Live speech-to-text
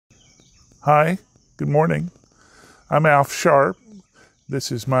Hi, good morning. I'm Alf Sharp.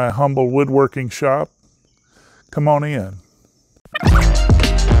 This is my humble woodworking shop. Come on in.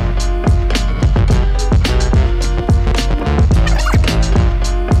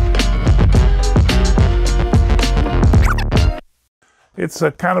 It's a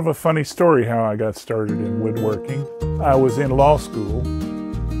kind of a funny story how I got started in woodworking. I was in law school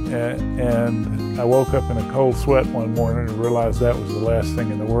and I woke up in a cold sweat one morning and realized that was the last thing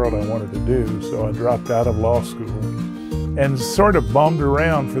in the world I wanted to do. So I dropped out of law school and sort of bummed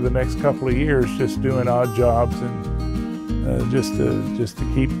around for the next couple of years, just doing odd jobs and just to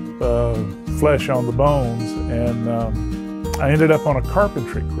keep flesh on the bones. And I ended up on a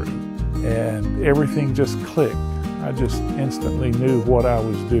carpentry crew and everything just clicked. I just instantly knew what I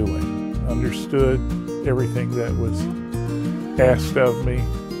was doing, understood everything that was asked of me,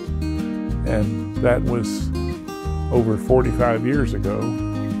 and that was over 45 years ago.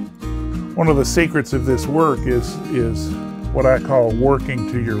 One of the secrets of this work is what I call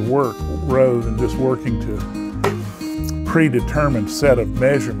working to your work, rather than just working to predetermined set of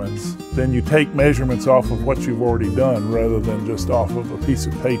measurements. Then you take measurements off of what you've already done rather than just off of a piece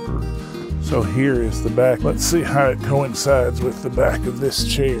of paper. So here is the back. Let's see how it coincides with the back of this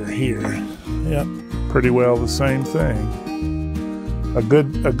chair here. Yep, pretty well the same thing. A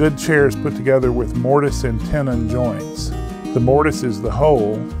good chair is put together with mortise and tenon joints. The mortise is the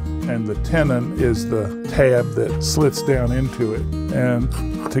hole and the tenon is the tab that slits down into it. And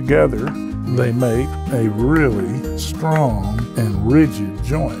together they make a really strong and rigid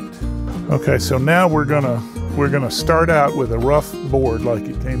joint. Okay, so now we're gonna start out with a rough board like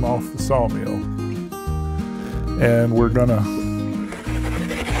it came off the sawmill. And we're gonna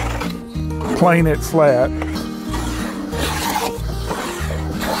plane it flat.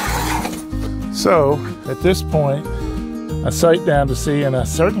 So at this point, I sight down to see, and I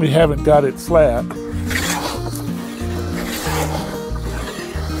certainly haven't got it flat.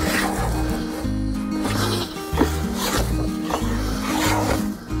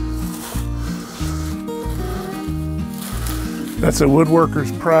 That's a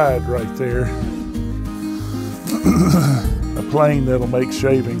woodworker's pride right there. A plane that'll make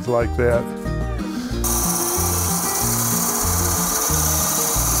shavings like that.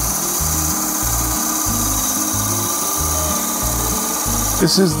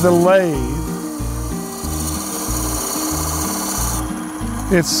 This is the lathe.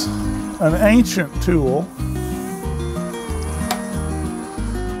 It's an ancient tool.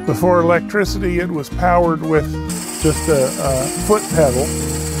 Before electricity, it was powered with just a foot pedal.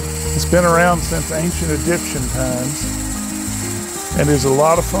 It's been around since ancient Egyptian times and is a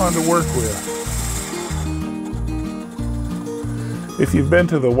lot of fun to work with. If you've been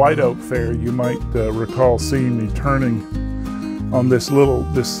to the White Oak Fair, you might recall seeing me turning on this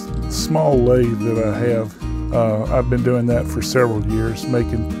small lathe that I have. I've been doing that for several years,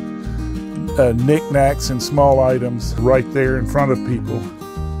 making knickknacks and small items right there in front of people.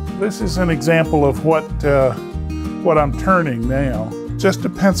 This is an example of what I'm turning now. Just a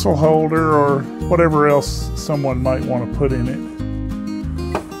pencil holder or whatever else someone might want to put in it.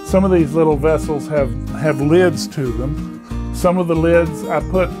 Some of these little vessels have lids to them. Some of the lids I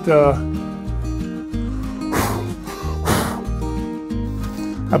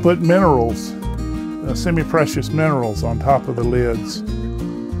put minerals, semi-precious minerals on top of the lids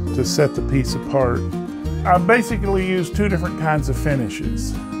to set the piece apart. I basically use two different kinds of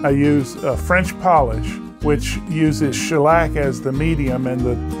finishes. I use French polish, which uses shellac as the medium, and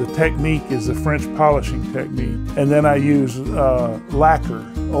the technique is a French polishing technique. And then I use lacquer,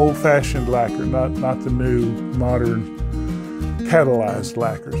 old-fashioned lacquer, not the new modern catalyzed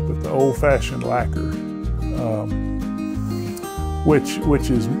lacquers, but the old-fashioned lacquer, which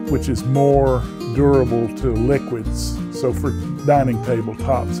is more durable to liquids, so for dining table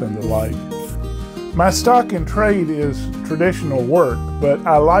tops and the like. My stock in trade is traditional work, but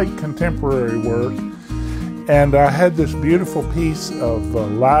I like contemporary work. And I had this beautiful piece of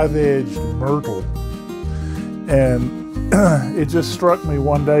live-edged myrtle, and it just struck me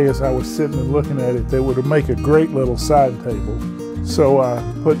one day as I was sitting and looking at it that would make a great little side table. So I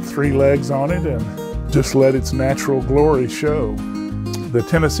put 3 legs on it and just let its natural glory show. The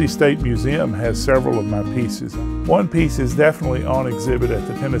Tennessee State Museum has several of my pieces. One piece is definitely on exhibit at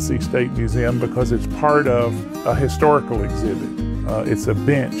the Tennessee State Museum because it's part of a historical exhibit. It's a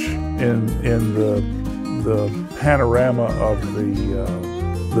bench in the panorama of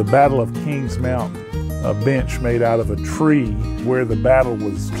the Battle of Kings Mountain, a bench made out of a tree where the battle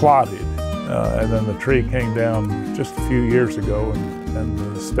was plotted. And then the tree came down just a few years ago, and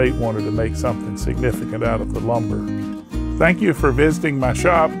the state wanted to make something significant out of the lumber. Thank you for visiting my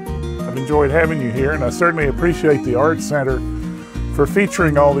shop. I've enjoyed having you here, and I certainly appreciate the Art Center for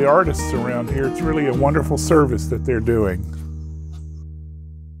featuring all the artists around here. It's really a wonderful service that they're doing.